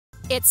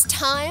It's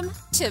time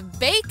to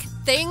bake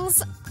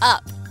things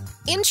up.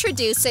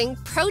 Introducing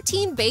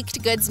Protein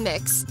Baked Goods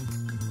Mix.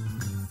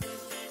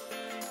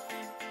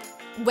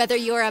 Whether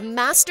you're a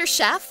master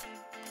chef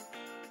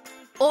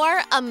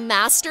or a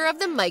master of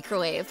the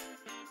microwave,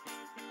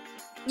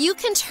 you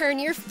can turn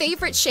your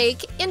favorite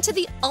shake into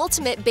the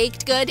ultimate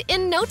baked good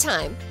in no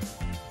time.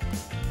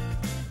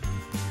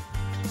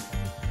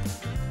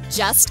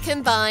 Just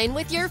combine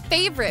with your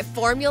favorite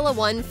Formula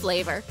One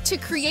flavor to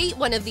create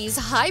one of these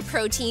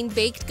high-protein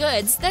baked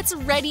goods that's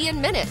ready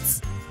in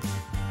minutes.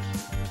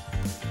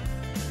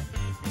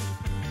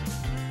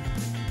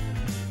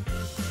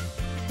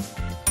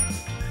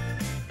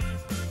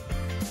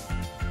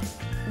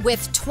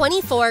 With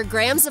 24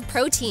 grams of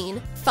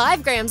protein,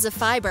 5 grams of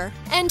fiber,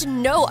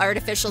 and no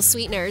artificial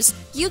sweeteners,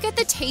 you get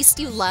the taste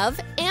you love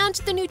and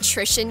the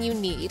nutrition you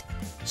need.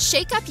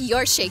 Shake up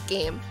your shake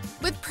game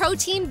with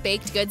Protein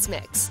Baked Goods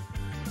Mix.